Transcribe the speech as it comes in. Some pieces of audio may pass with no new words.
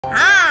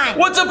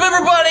What's up,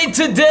 everybody?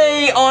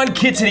 Today on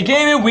KCity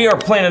Gaming, we are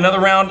playing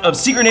another round of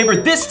Secret Neighbor.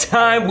 This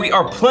time, we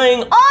are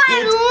playing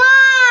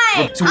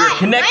online. So we're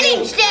connecting. My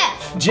name's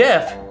Jeff.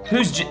 Jeff?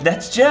 Who's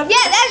That's Jeff? Yeah,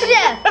 that's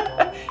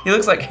Jeff. He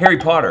looks like Harry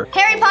Potter.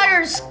 Harry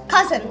Potter's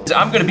cousin.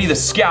 I'm gonna be the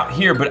scout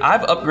here, but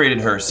I've upgraded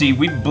her. See,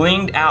 we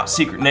blinged out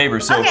Secret Neighbor.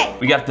 So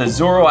we got the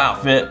Zorro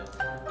outfit.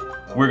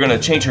 We're gonna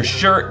change her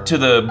shirt to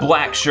the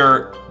black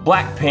shirt,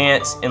 black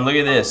pants, and look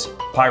at this,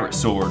 pirate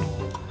sword.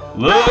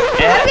 Look at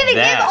that. I'm gonna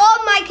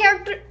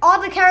give all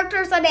the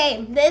characters a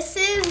name. This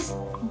is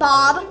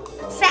Bob,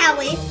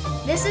 Sally.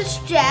 This is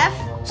Jeff,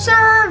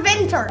 Sir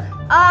Vinter.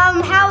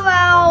 How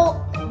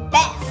about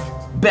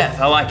Beth? Beth,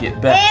 I like it.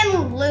 Beth.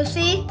 And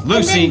Lucy.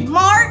 Lucy. And then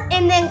Mart,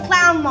 and then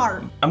Clown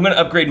Mart. I'm gonna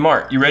upgrade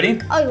Mart. You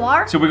ready? Oh, you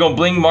are? So we're gonna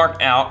bling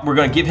Mark out. We're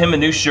gonna give him a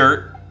new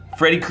shirt,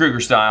 Freddy Krueger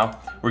style.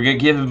 We're gonna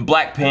give him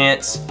black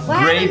pants,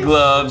 gray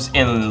gloves,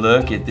 and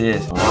look at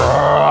this.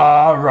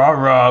 Rah, rah,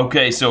 rah.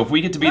 Okay, so if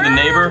we get to be the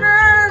neighbor,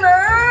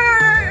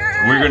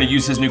 we're gonna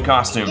use his new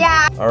costume.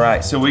 Yeah. All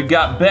right, so we've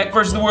got Beck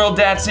versus the World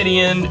Dad City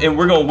in, and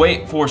we're gonna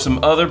wait for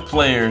some other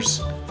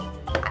players.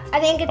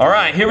 I think it's. All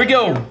right, here we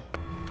go.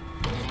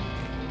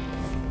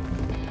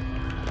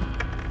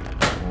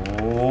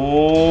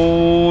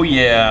 Oh,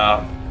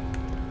 yeah.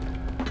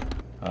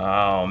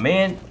 Oh,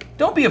 man.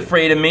 Don't be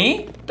afraid of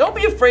me. Don't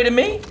be afraid of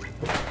me.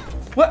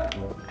 What?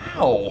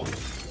 Ow.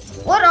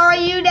 What are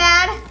you,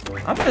 Dad?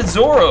 I'm the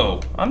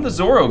Zorro. I'm the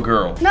Zorro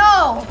girl.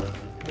 No.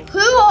 Who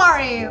are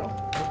you?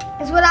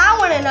 Is what I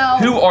want to know.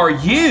 Who are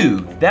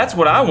you? That's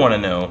what I want to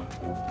know.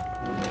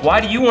 Why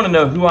do you want to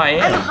know who I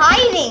am? I'm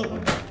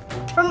hiding.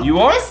 From you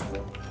are?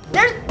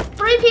 There's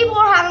 3 people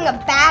are having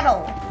a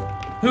battle.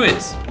 Who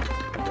is?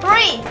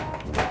 3.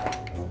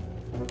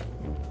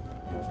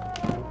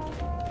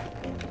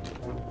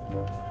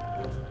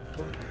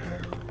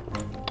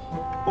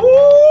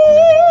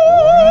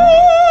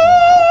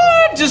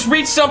 Just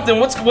reach something.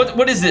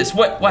 What is this?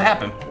 What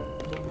happened?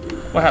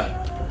 What happened?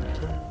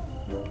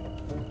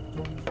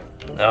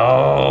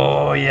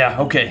 Oh yeah,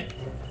 okay.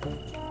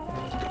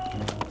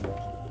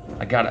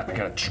 I gotta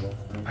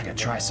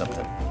try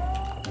something.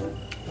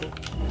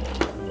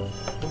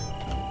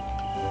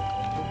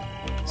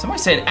 Somebody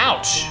saying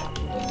ouch.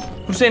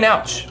 Who's saying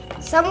ouch?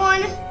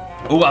 Someone.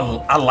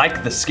 Oh, I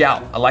like the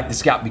scout. I like the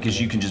scout because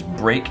you can just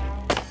break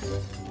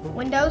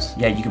Windows?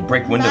 Yeah, you can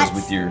break windows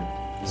with your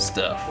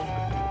stuff.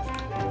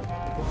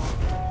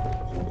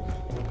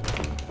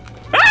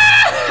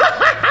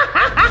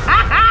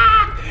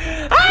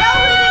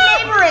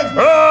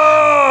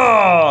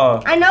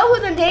 Oh! I know who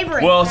the neighbor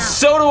is. Well, now.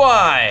 so do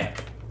I.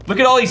 Look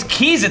at all these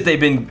keys that they've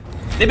been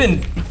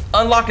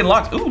unlocking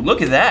locks. Ooh,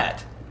 look at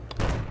that.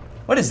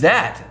 What is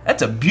that?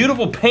 That's a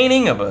beautiful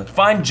painting of a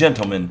fine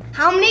gentleman.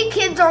 How many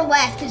kids are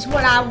left is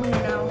what I want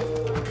to know.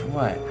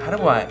 What? How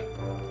do I?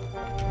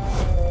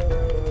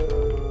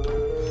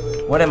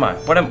 What am I?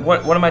 What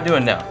am I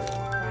doing now?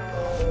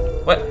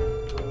 What?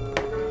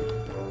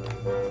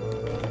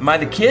 Am I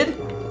the kid?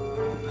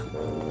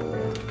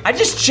 I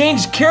just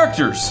changed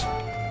characters.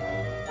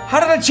 How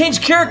did I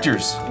change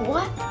characters?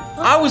 What?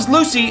 I was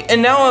Lucy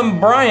and now I'm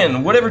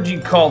Brian, whatever you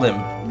called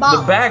him. Bob.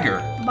 The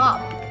bagger.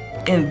 Bob.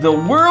 In the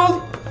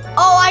world?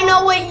 Oh, I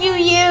know what you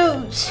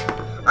use.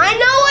 I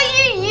know what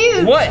you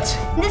use. What?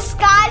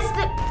 Disguise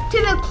to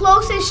the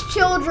closest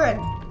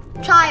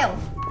child.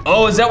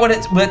 Oh, is that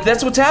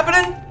that's what's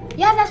happening?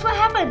 Yeah, that's what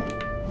happened.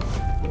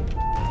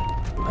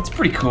 That's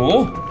pretty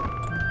cool.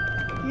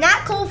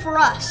 Not cool for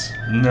us.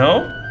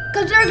 No?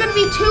 Because there are going to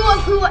be 2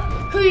 of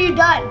who you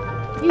done.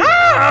 He knows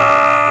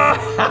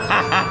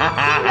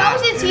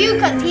it's you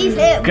because he's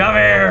him. Come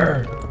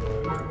here.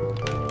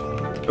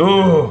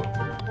 Ooh.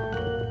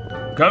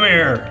 Come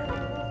here.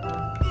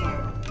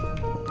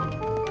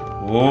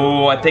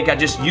 Oh, I think I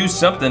just used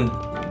something.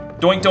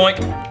 Doink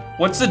doink.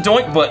 What's the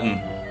doink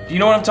button? Do you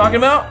know what I'm talking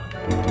about?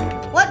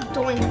 What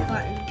doink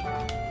button?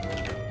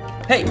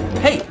 Hey,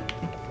 hey.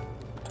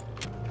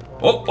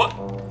 Oh,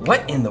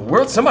 what in the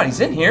world? Somebody's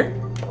in here.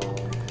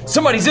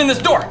 Somebody's in this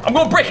door. I'm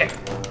gonna break it.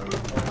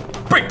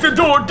 Break the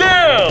door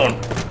down.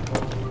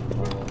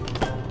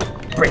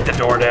 Break the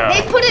door down.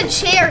 They put a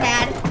chair,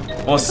 Dad.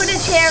 Well, they put a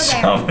chair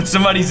there.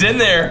 Somebody's in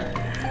there.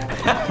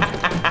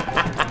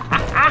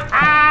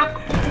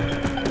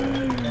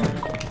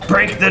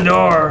 Break the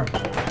door.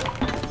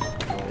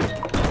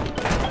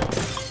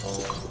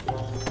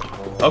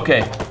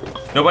 Okay,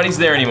 nobody's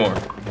there anymore.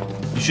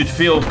 You should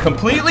feel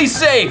completely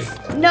safe.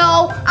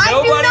 No, I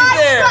do not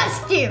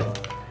trust you.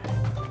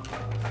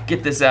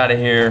 Get this out of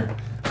here.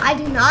 I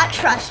do not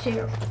trust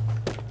you.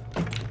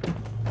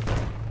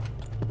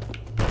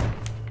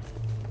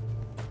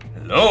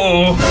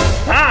 Hello?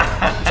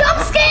 Jump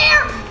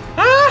scare!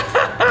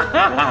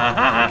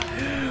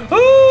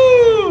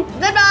 Ooh.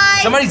 Goodbye.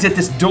 Somebody's at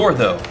this door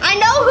though. I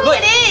know who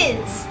it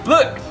is.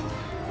 Look.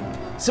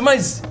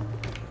 Somebody's.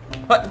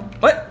 What?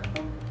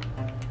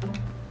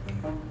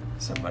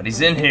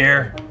 Somebody's in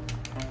here.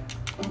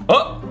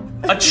 Oh,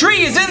 a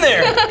tree is in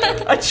there.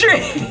 A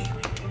tree.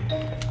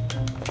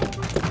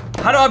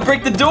 How do I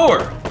break the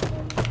door?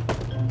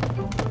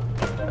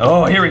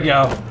 Oh, here we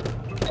go.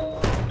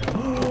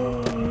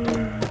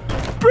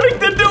 Break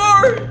the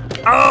door!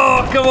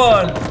 Oh, come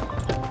on!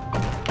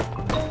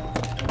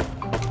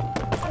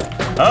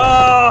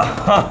 Oh!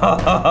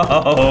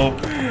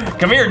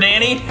 Come here,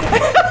 Danny!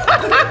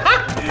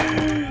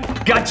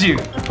 Got you!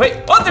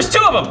 Wait, oh, there's 2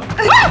 of them!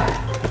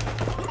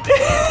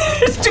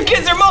 These 2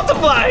 kids are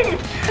multiplying!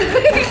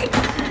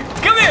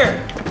 Come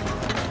here!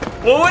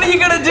 Well, what are you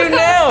gonna do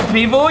now,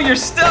 people? You're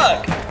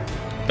stuck!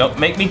 Don't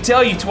make me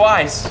tell you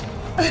twice.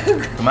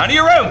 Come out of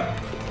your room!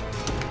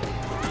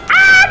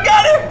 Ah, I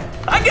got her!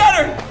 I got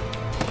her!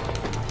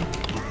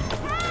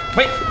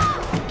 Wait,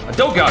 I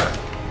don't got her.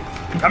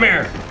 Come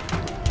here.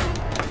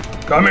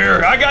 Come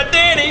here, I got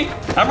Danny.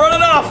 I'm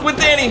running off with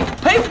Danny.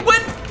 Hey,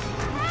 what?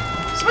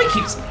 Somebody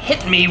keeps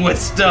hitting me with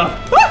stuff.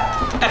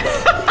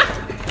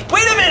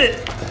 Wait a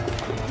minute.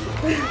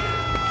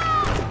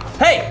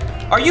 Hey,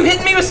 are you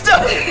hitting me with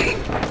stuff?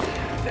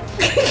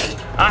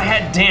 I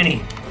had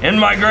Danny in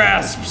my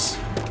grasps.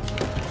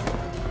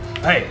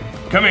 Hey,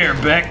 come here,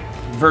 Beck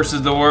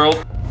versus the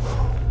world.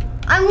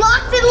 I'm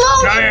locked and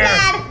loaded, Come here.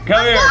 Dad.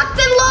 Come here. I'm locked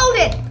and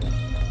loaded.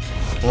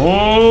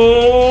 Oh,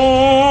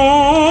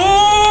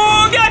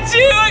 got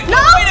you! No.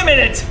 Wait a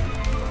minute!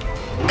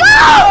 Go!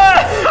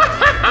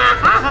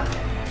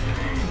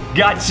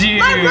 Got you!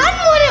 My run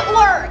wouldn't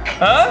work.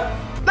 Huh?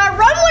 My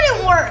run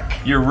wouldn't work.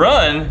 Your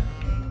run?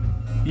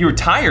 You were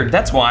tired,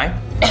 that's why.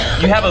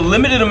 You have a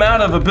limited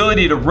amount of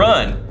ability to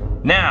run.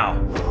 Now,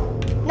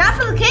 Not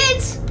for the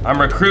kids. I'm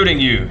recruiting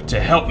you to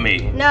help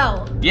me.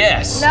 No.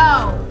 Yes.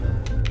 No.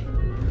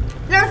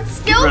 There's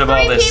still Rid of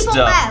all 3 this people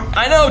stuff. left.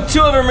 I know,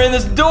 2 of them are in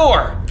this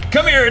door.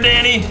 Come here,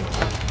 Danny.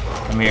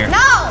 Come here.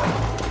 No.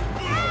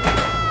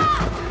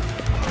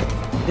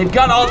 They've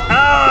got all.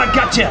 Ah, I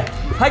gotcha.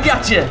 I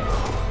gotcha.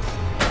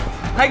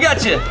 I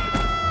gotcha.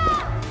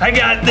 I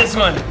got this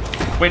one.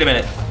 Wait a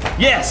minute.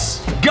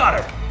 Yes,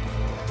 got her.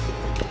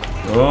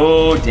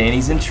 Oh,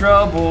 Danny's in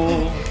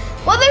trouble.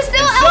 Well, there's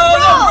still So El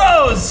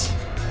the Rose.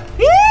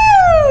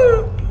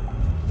 Woo!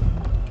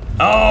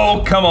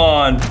 Oh, come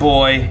on,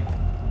 boy.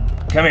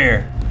 Come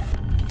here.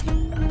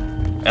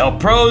 El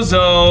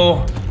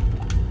Prozo.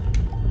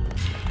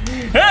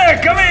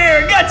 Hey, come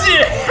here,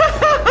 gotcha!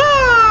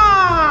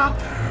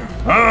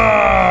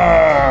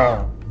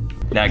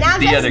 Now get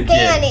the just other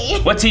Danny.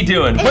 kid. What's he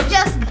doing? It's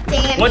just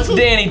Danny. What's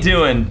Danny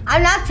doing?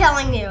 I'm not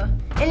telling you,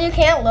 and you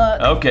can't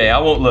look. Okay, I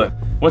won't look.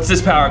 What's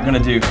this power gonna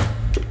do?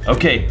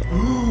 Okay.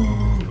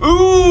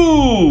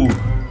 Ooh!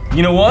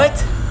 You know what?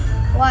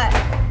 What?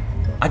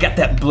 I got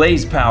that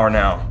blaze power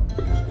now.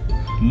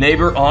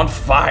 Neighbor on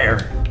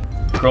fire.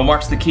 Crow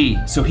marks the key.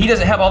 So he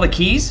doesn't have all the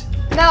keys?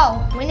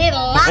 No, we need a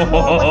lot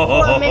more with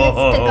 4 minutes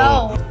to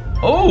go.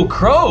 Oh,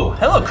 Crow.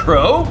 Hello,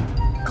 Crow.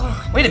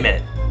 God. Wait a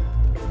minute.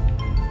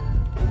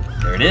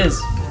 There it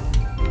is.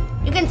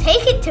 You can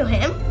take it to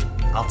him.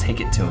 I'll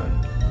take it to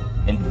him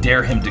and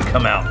dare him to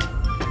come out.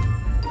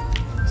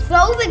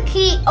 Throw the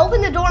key,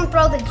 open the door and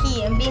throw the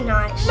key and be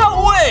nice.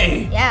 No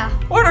way! Yeah.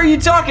 What are you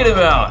talking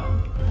about?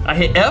 I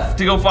hit F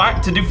to go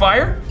to do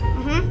fire?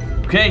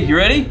 Mm-hmm. Okay, you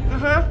ready?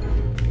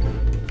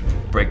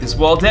 Mm-hmm. Break this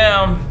wall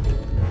down.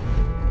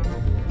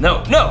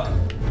 No, no.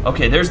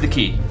 Okay, there's the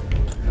key.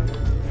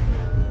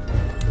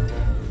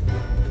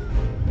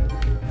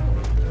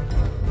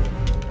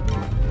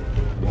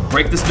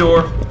 Break this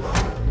door.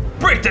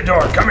 Break the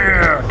door, come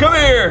here, come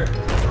here.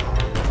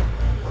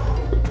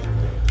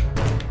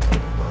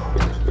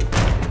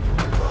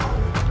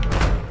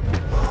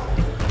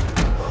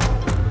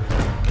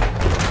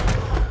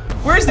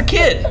 Where's the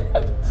kid?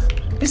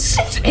 He's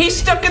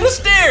stuck in the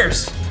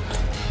stairs.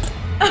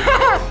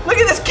 Look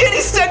at this kid,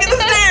 he's stuck in the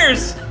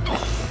stairs.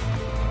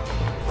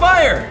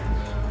 Fire.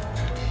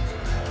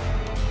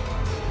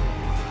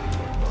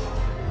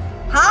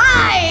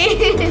 Hi.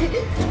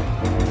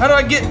 How do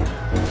I get,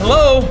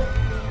 hello?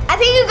 I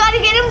think you gotta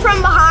get him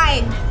from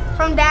behind,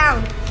 from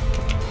down.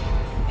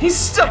 He's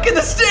stuck in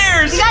the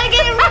stairs. You gotta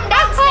get him from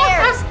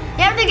downstairs.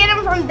 You have to get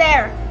him from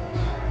there.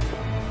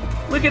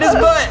 Look at his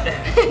butt.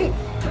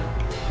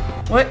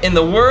 What in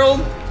the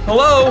world?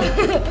 Hello?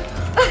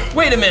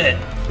 Wait a minute.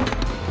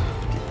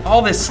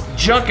 All this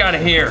junk out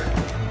of here.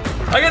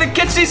 I gotta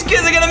catch these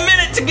kids. I got a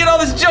minute to get all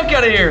this junk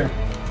out of here.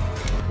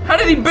 How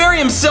did he bury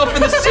himself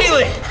in the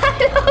ceiling?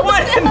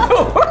 What in the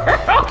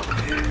world?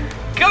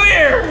 Come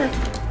here.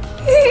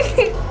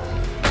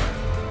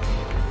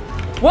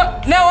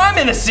 What? Now I'm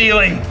in the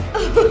ceiling.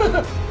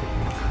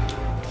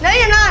 No,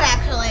 you're not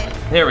actually.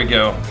 There we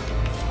go.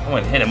 I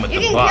want to hit him with You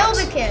the can box. kill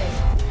the kid.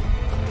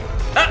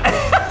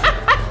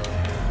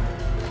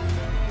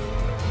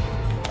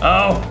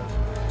 Oh.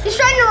 He's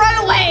trying to run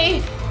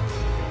away.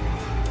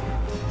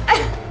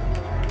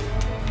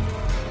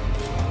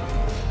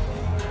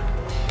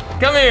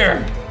 Come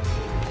here.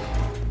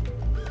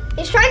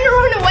 He's trying to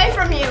run away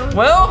from you.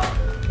 Well,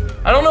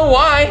 I don't know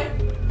why.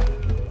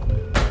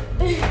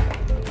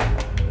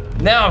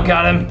 Now I've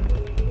got him.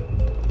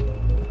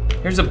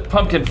 Here's a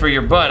pumpkin for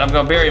your butt. I'm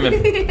gonna bury him in.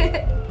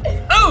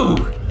 Oh!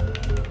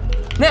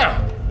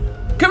 Now,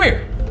 come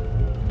here.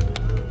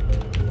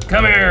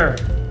 Come here.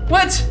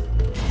 What?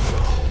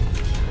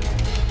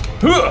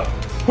 Huh.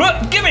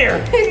 What? Come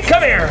here.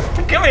 Come here.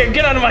 Come here.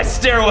 Get onto my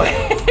stairway.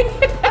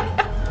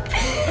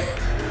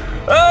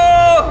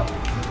 Oh!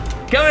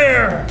 Come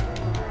here.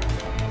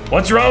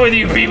 What's wrong with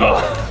you people?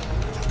 All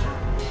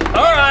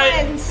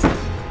right.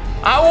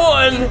 I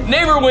won.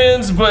 Neighbor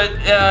wins, but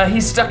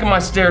he's stuck in my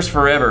stairs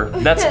forever.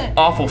 That's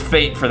awful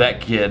fate for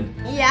that kid.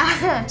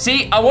 Yeah.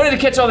 See, I wanted to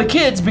catch all the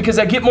kids because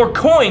I get more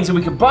coins and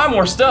we could buy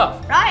more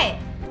stuff. Right.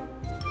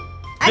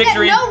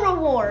 Victory. I get no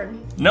reward.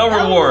 No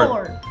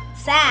reward.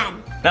 Sad.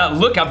 Now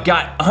look, I've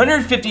got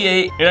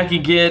 158 and I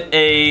can get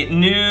a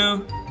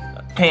new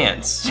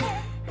pants.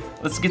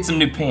 Let's get some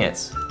new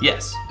pants.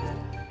 Yes.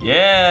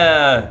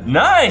 Yeah,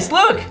 nice,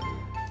 look.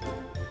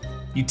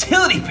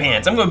 Utility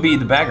pants, I'm gonna be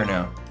the bagger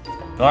now.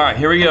 All right,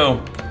 here we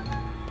go.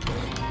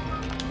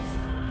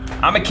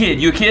 I'm a kid,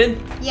 you a kid?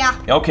 Yeah.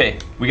 Okay,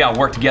 we gotta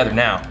work together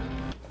now.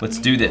 Let's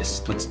do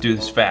this. Let's do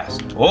this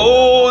fast.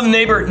 Oh, the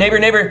neighbor.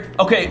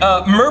 Okay,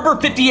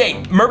 Merber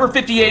 58. Merber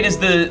 58 is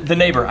the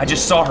neighbor. I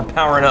just saw her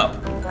powering up.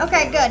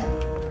 Okay, good.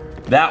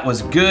 That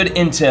was good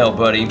intel,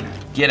 buddy.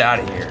 Get out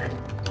of here.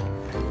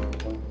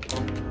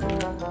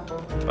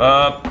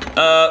 Merber.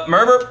 Ah,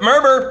 Merber!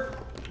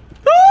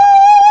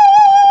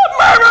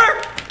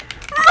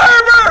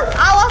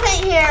 I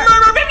wasn't here.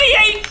 Merber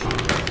 58!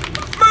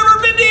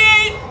 Merber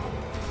 58!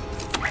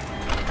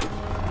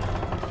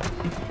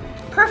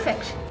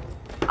 Perfect.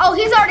 Oh,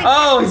 he's already.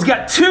 Oh, he's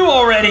got 2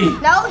 already.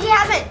 No, he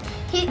hasn't.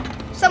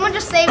 Someone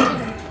just saved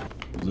him.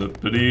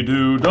 Zippity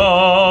doo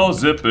dah,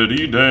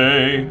 zippity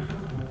day.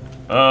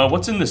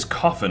 What's in this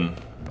coffin?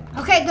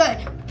 Okay, good.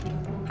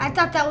 I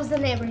thought that was the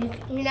neighbor.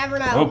 You never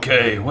know.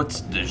 Okay,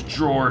 what's this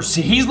drawer?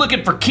 See, he's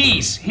looking for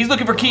keys.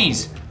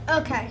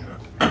 Okay.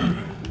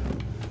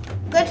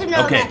 Good to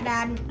know that,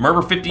 Dad.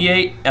 Merber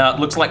 58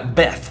 looks like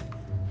Beth.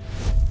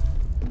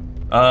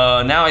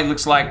 Now he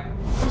looks like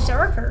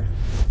Berserker.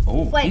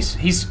 Oh, Wait.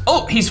 he's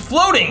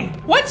floating.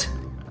 What?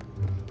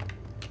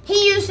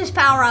 He used his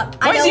power up.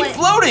 Why is he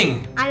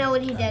floating? I know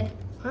what he did.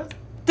 Huh?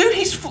 Dude,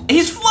 he's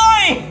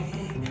flying.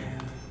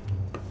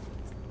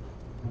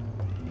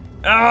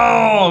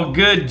 Oh,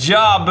 good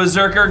job,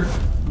 Berserker.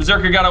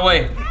 Berserker got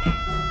away.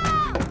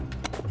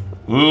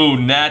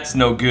 Ooh, that's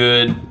no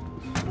good.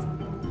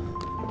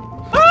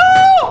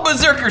 Oh,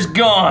 Berserker's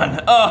gone.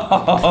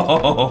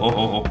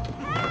 Oh.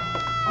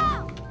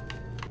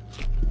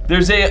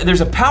 There's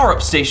a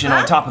power-up station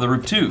on top of the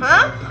roof too.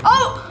 Huh?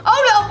 Oh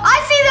no!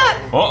 I see the.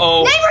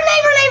 Uh-oh. Neighbor!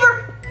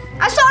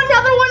 I saw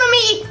another one of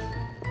me.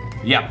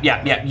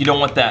 Yeah. You don't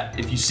want that.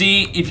 If you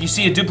see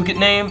a duplicate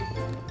name,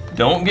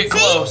 don't get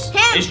close.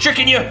 Him. He's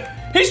tricking you.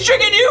 He's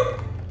tricking you.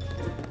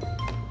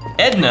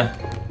 Edna.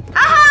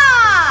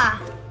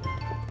 Aha!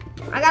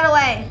 I got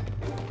away,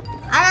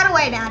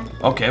 Dad.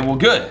 Okay, well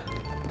good.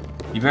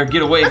 You better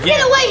get away Let's again.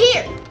 get away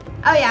here.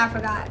 Oh yeah, I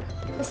forgot.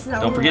 This is the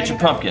Don't only forget way your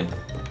to go. pumpkin.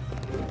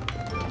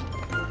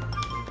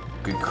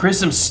 Good.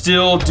 Chrism's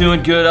still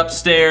doing good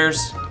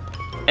upstairs.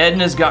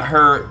 Edna's got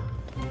her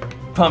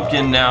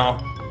pumpkin now.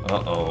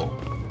 Uh-oh.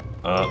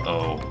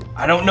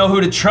 I don't know who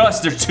to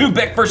trust. There's 2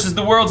 Beck versus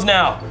the Worlds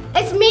now.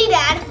 It's me,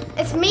 Dad.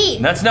 It's me.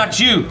 That's not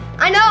you.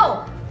 I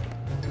know.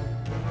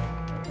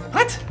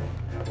 What?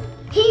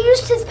 He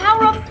used his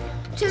power up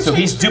to. So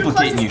he's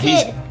duplicating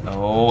you.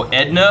 Oh,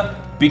 Edna.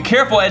 Be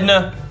careful,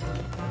 Edna.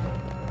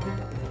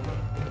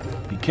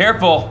 Be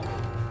careful.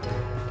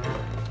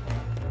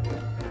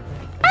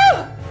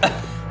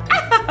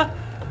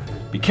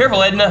 Be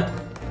careful, Edna.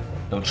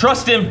 Don't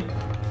trust him.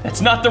 That's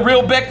not the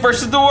real Beck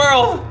versus the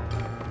world.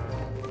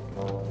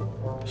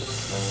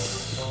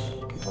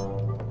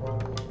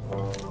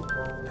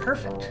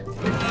 Perfect.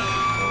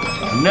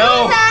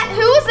 No.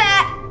 Who was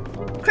that?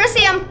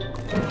 Chrisium.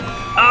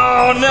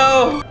 Oh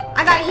no.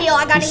 I gotta heal.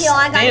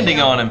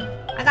 Standing on him.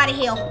 I gotta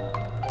heal.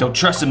 Don't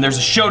trust him. There's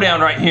a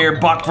showdown right here.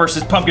 Bach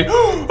versus Pumpkin.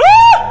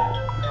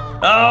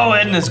 Oh,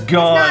 Edna's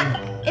gone.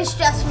 It's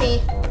just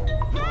me.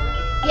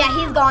 Yeah,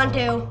 he's gone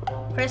too.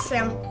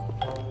 Chrisium.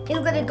 He's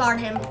gonna guard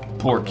him.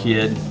 Poor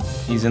kid.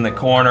 He's in the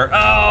corner.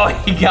 Oh,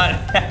 he got.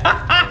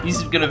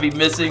 He's gonna be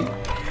missing.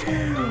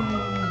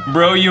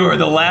 Bro, you are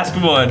the last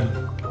one.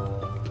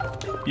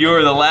 You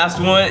are the last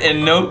one,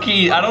 and no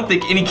key. I don't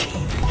think any keys.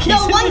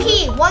 No, one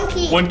key.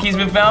 One key's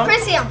been found?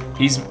 Chrisium.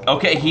 He's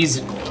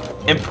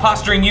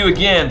impostering you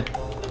again.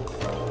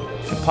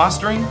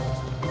 Impostering?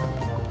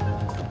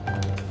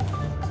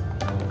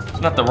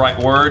 It's not the right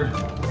word.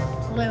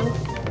 Blue.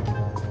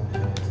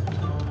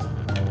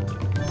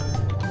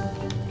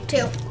 2.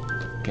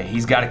 Okay,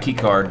 he's got a key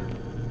card.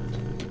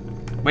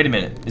 Wait a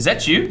minute, is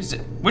that you?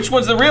 Which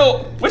one's the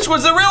real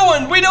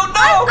one? We don't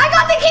know! I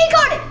got the key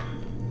card!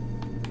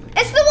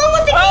 It's the one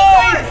with the key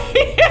card!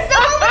 It's the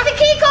one with the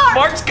key card!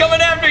 Mark's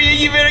coming after you,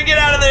 you better get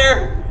out of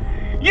there!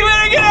 You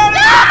better get out of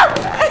there!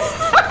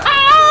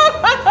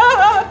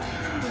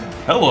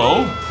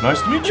 Hello,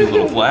 nice to meet you,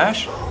 little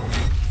Flash.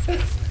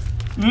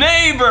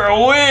 Neighbor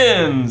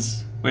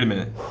wins! Wait a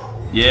minute.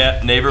 Yeah,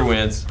 neighbor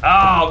wins.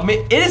 Oh,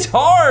 man, it is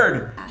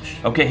hard!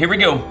 Okay, here we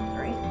go.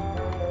 3.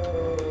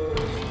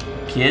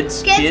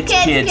 Kids.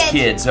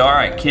 All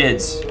right,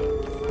 kids.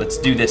 Let's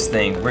do this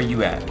thing. Where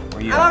you at?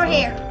 I'm over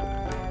here.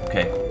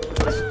 Okay.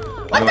 Let's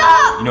What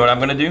the? You know what I'm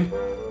gonna do?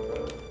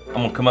 I'm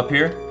gonna come up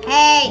here.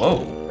 Hey.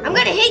 Whoa. I'm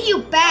gonna hit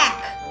you back.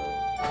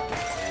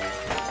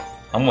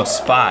 I'm gonna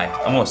spy.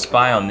 I'm gonna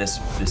spy on this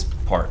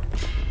part.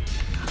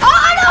 Oh,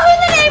 I know who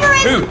the neighbor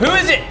is. Who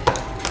is it?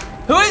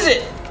 Who is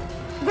it?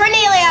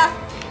 Granelia.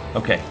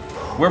 Okay.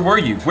 Where were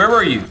you? Where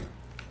were you?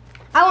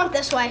 I went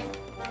this way.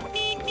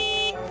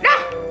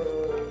 Ah!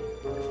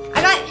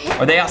 I got hit.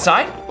 Are they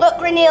outside? Look,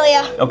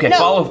 Granelia. Okay,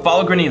 No.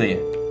 follow Granelia.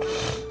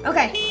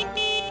 Okay.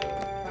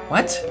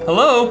 What?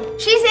 Hello?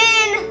 She's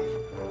in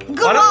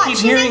garage. I don't keep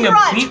She's hearing in a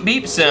garage. beep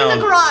beep She's sound. in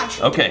the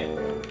garage. Okay.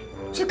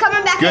 She's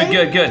coming back in.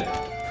 Good.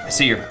 I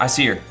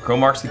see her. Crow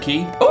marks the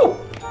key. Oh!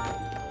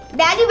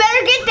 Dad, you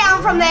better get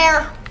down from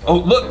there. Oh,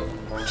 look.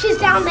 She's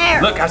down there.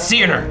 Look, I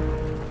see her.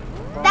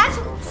 That's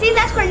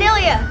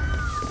Granelia.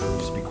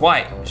 Just be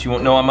quiet. She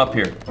won't know I'm up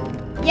here.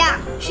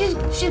 Yeah, she's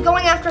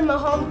going after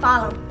Mahone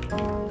Follow.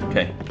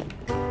 Okay.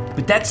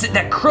 But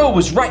that crow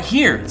was right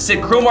here. It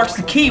said crow marks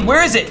the key.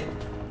 Where is it?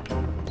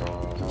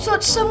 So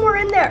it's somewhere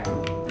in there.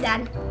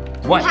 Dad,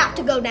 What? you have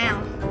to go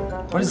down.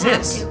 What is You have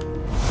this? to.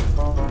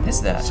 What is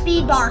that?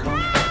 Speed bar.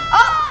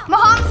 Oh,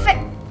 Mahone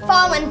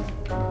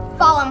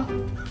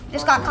fallen.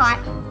 Just got caught.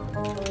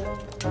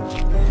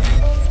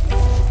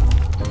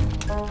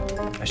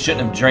 I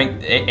shouldn't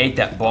have ate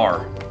that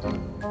bar.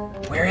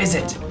 Where is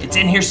it? It's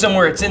in here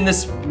somewhere. It's in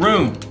this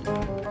room.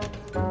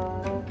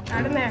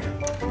 Right in there.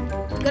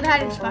 Good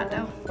hiding spot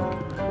though.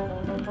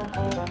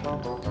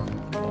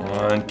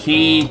 Come on,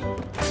 key.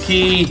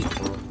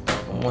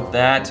 I want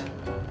that.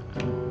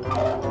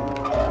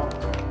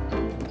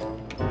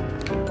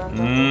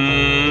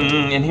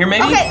 In here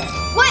maybe? Okay,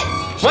 what?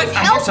 What? She's I hear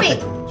helping.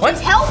 something. What?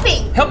 She's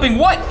helping Helping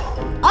what?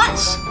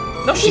 us.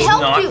 No, She she's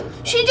helped not. you.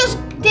 She just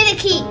did a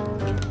key.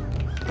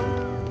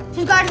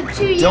 She's got her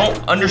 2 years.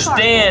 Don't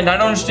understand. I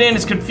don't understand.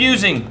 It's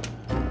confusing.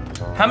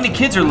 How many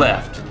kids are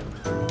left?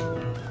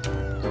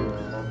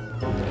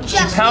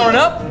 Just Powering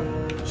you. up?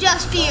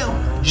 Just you.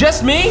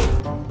 Just me?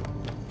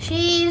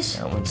 She's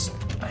That one's.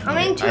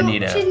 coming to. I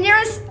need She's near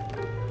us.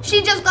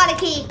 She just got a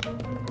key.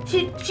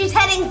 She's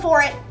heading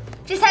for it.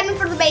 She's heading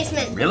for the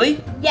basement.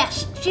 Really?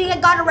 Yes, she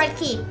got a red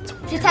key.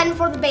 She's heading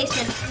for the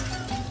basement.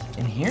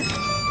 In here?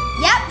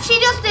 Yep, she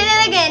just did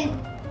it again.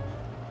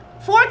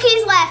 4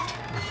 keys left.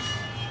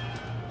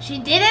 She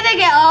did it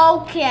again.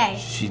 Okay.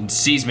 She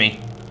sees me.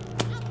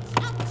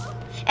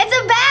 It's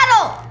a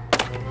battle.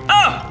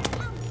 Ah!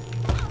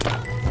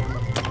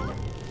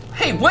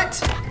 Hey, what?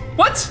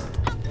 What?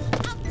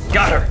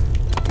 Got her.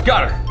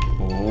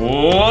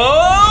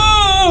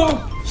 Whoa!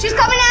 She's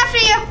coming after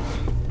you.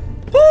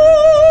 Woo!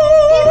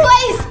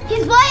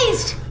 He's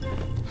blazed.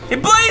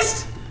 It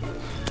blazed!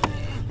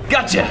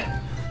 Gotcha!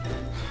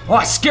 Oh,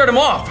 I scared him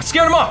off.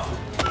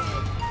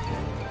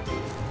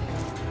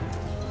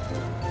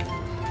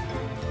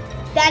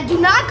 Dad, do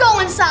not go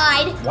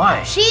inside.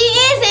 Why? She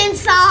is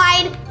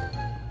inside.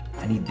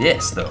 I need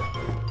this, though.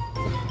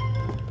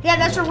 Yeah,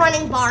 that's a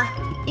running bar.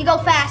 You go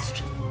fast.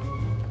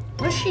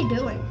 What's she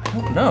doing? I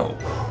don't know.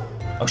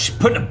 Oh, she's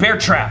putting a bear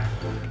trap.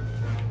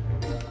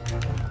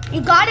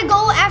 You gotta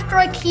go after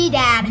a key,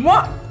 Dad.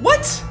 What?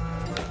 What?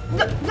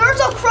 There's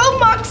a crow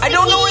marks the I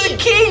don't know where the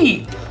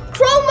key.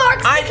 Crow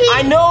marks the key.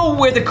 I know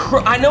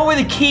where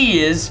the key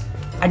is.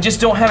 I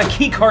just don't have a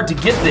key card to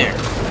get there.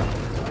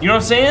 You know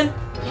what I'm saying?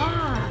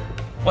 Yeah.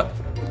 What?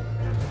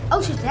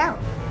 Oh, she's down.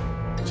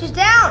 She's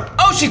down.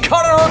 Oh, she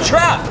caught her own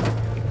trap.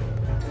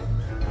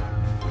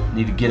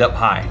 Need to get up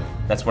high.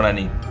 That's what I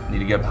need. Need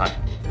to get up high.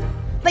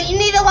 But you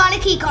need a lot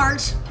of key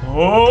cards.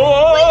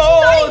 Oh! Wait,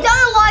 she's already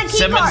done a lot of key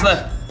 7 cards.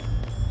 minutes left.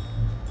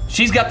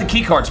 She's got the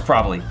key cards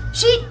probably.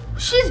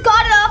 She's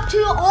got it up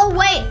to all the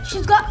way.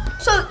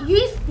 So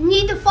you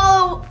need to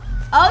follow.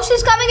 Oh,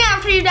 she's coming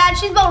after you, Dad.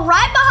 She's about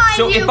right behind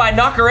So you. if I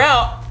knock her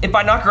out,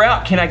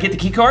 can I get the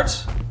key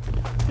cards?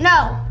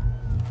 No.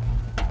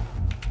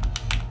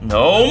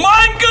 No,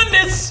 my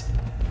goodness!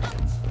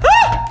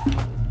 Ah!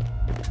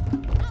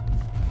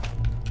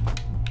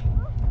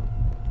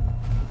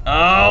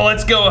 Oh,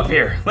 let's go up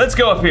here.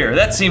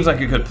 That seems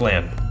like a good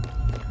plan.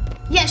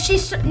 Yes,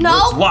 she's It's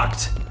no.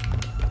 locked.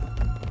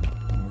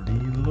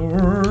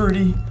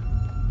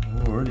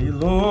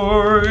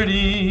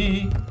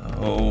 Lordy.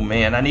 Oh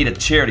man, I need a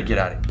chair to get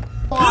out of here.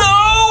 No,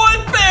 I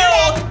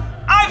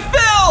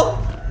fell!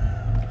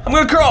 I'm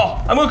gonna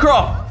crawl away.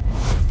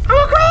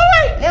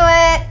 Do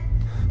it.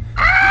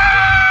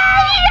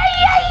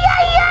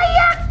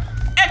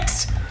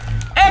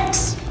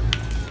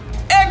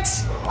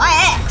 X.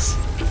 Why X?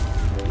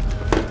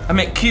 I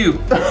meant Q.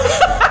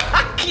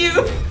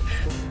 Q.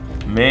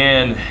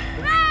 Man.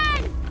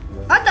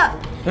 What the?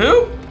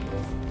 Who?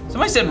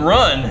 Somebody said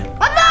run.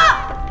 What the?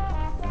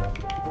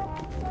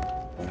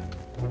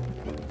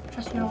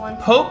 Trust no one.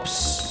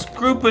 Pope's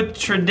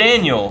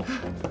Scroopa-Tredaniel.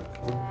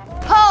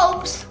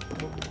 Popes.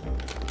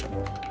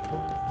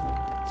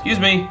 Excuse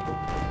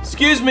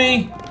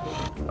me.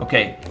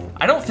 Okay,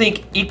 I don't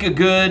think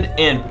Ika-Good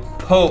and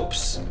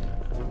Popes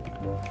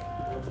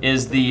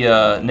is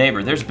the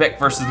neighbor. There's Beck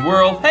versus the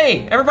world.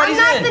 Hey, everybody's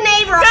I'm not in. the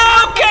neighbor.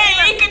 No,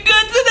 okay,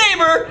 Ika-Good's the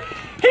neighbor.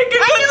 He can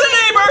get the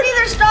neighbor!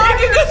 Either star He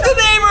can get the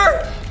neighbor!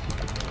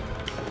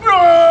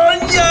 Oh,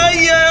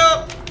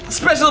 yeah!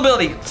 Special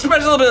ability!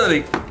 Special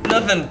ability!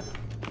 Nothing.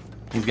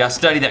 He's got to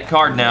study that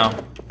card now.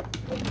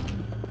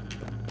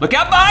 Look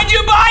out behind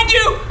you! Behind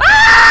you!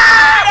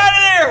 Ah! Get out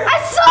of there! I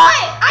saw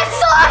it! I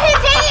saw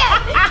his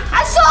hand!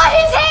 I saw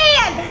his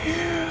hand!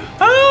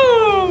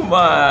 Oh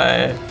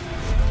my!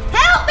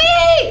 Help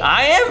me!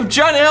 I am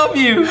trying to help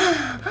you.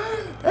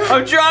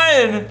 I'm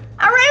trying.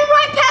 I ran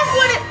right past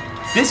one.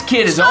 This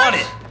kid is on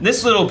it.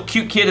 This little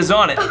cute kid is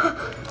on it.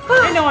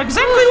 I know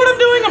exactly what I'm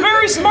doing. A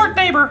very smart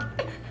neighbor.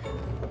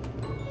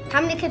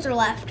 How many kids are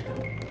left?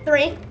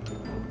 3.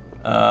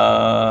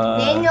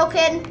 Daniel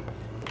kid.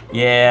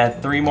 Yeah,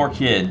 3 more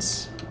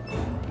kids.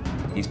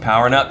 He's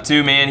powering up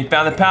too, man. He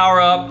found the power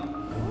up.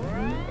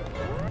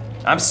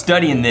 I'm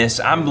studying this.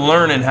 I'm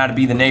learning how to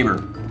be the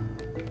neighbor.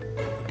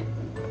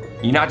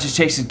 You're not just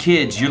chasing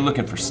kids, you're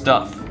looking for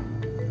stuff.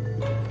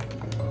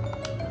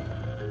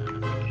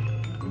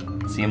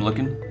 See him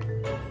looking?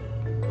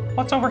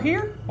 What's over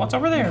here? What's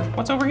over there?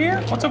 What's over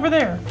here? What's over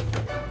there?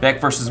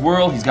 Beck versus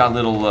World, he's got a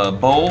little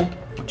bowl.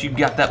 What you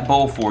got that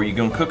bowl for? You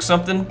gonna cook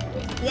something?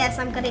 Yes,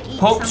 I'm gonna eat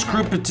Pope's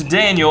something. group it to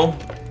Daniel.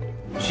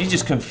 She's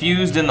just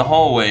confused in the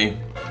hallway.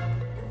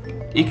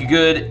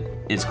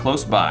 Ikagood is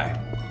close by.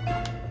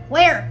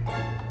 Where?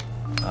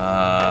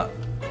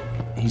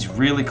 He's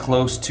really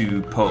close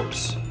to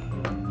Pope's.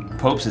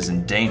 Pope's is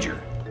in danger.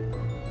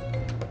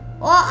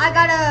 Well, I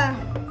got a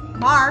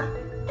bar.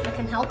 I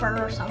can help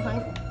her or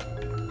something.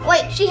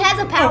 Wait, she has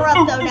a power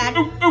up though, Dad.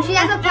 She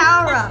has a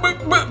power up.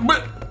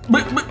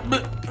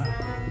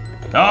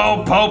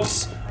 Oh,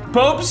 Pope's!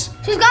 Pope's!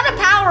 She's got a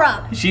power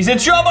up. She's in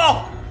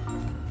trouble!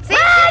 See,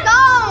 she's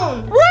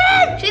gone.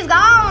 Run! She's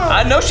gone.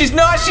 I know she's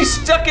not. She's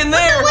stuck in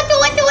there. What the?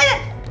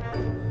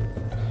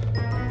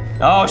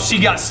 Oh, she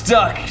got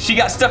stuck. She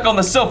got stuck on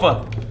the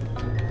sofa.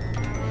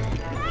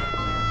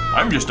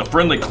 I'm just a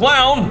friendly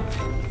clown.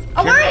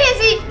 Oh, where is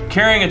he?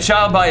 Carrying a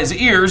child by his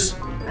ears.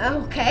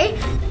 Okay.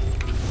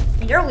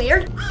 You're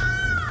weird.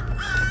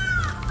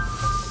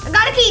 I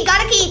got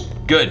a key.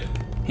 Good.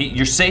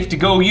 You're safe to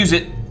go use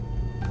it.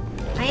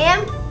 I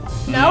am?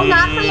 No,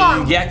 not for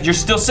long. Yeah, you're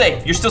still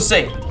safe. You're still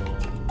safe.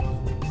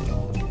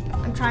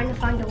 I'm trying to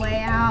find a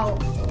way out.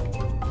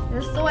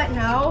 This the way?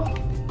 No.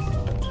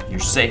 You're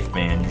safe,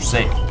 man. You're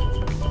safe.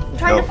 I'm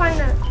trying to find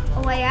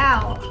a way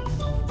out.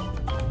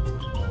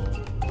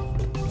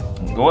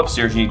 Go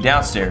upstairs. You need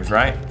downstairs,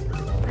 right?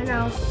 I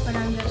know, but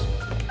I'm just...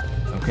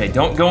 Okay,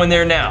 don't go in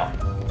there now.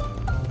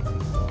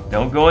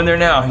 Don't go in there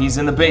now. He's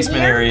in the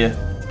basement area.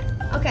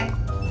 Okay.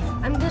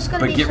 I'm just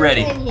gonna be But get searching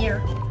ready. in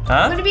here. Huh?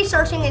 I'm gonna be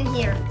searching in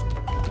here.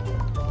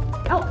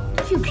 Oh,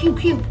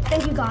 pew.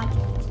 Thank you, God.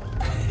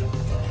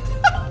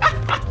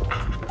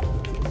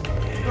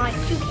 Right,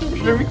 pew.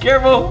 Better be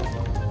careful.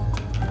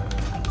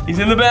 He's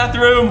in the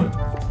bathroom.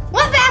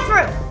 What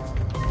bathroom?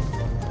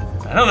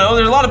 I don't know.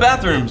 There's a lot of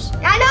bathrooms.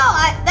 I know.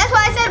 That's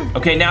why I said.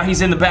 Okay, now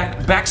he's in the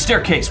back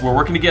staircase. We're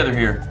working together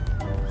here.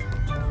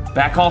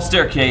 Back hall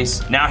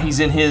staircase. Now he's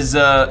in his.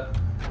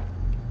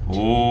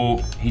 Oh,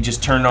 he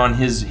just turned on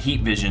his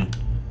heat vision.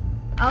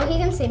 Oh, he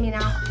can see me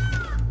now.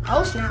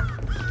 Oh snap!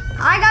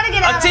 I gotta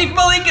get out. Atif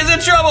Malik is in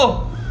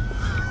trouble.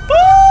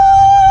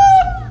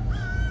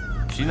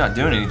 She's not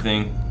doing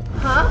anything.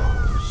 Huh?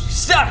 She's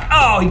stuck.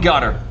 Oh, he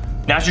got her.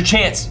 Now's your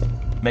chance.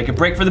 Make a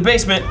break for the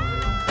basement.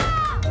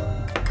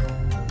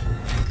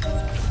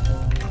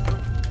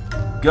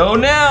 Go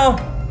now.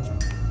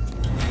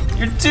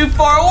 You're too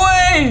far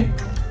away.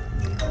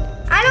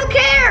 I don't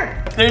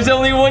care. There's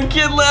only one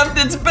kid left.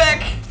 It's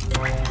Beck.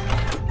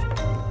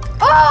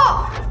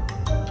 Oh!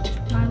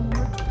 My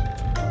lord.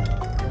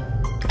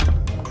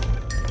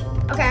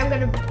 Okay, I'm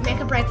gonna make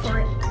a break for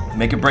it.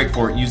 Make a break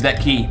for it. Use that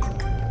key.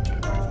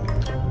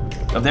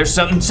 Oh, there's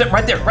something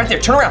right there.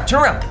 Turn around.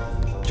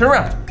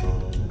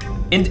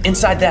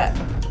 Inside that.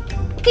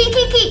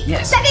 Key.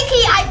 Yes. Second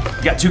key.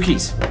 You got 2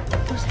 keys.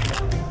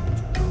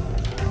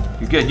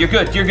 You're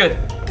good.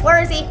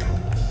 Where is he?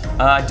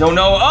 I don't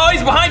know. Oh,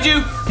 he's behind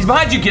you.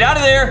 Get out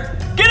of there.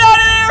 Get out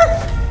of there.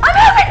 I'm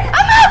moving.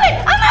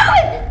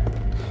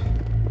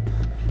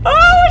 Oh, I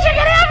wish I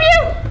could have you.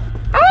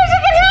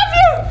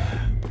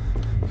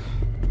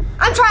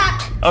 I'm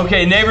trapped.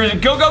 Okay, neighbors,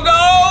 go.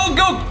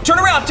 Turn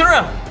around.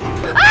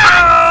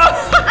 Ah!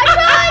 I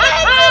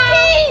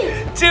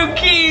 2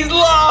 keys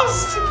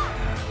lost.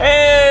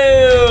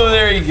 Oh,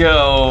 there he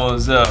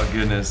goes. Oh,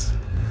 goodness.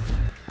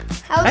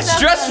 That's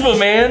stressful,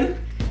 man.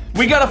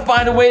 We gotta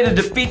find a way to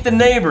defeat the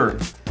neighbor.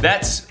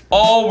 That's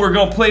all we're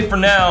gonna play for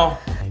now.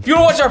 If you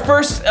wanna watch our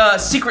first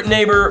Secret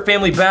Neighbor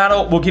family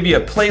battle, we'll give you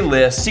a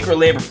playlist, Secret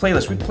Neighbor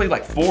playlist. We played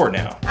like 4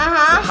 now.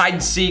 Hide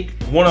and seek,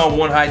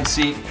 one-on-one hide and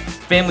seek,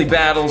 family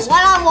battles.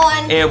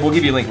 One-on-one. And we'll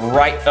give you a link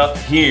right up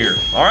here.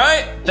 All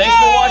right? Thanks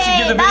for watching.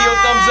 Give the video a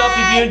thumbs up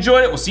if you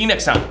enjoyed it. We'll see you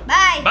next time.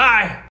 Bye. Bye.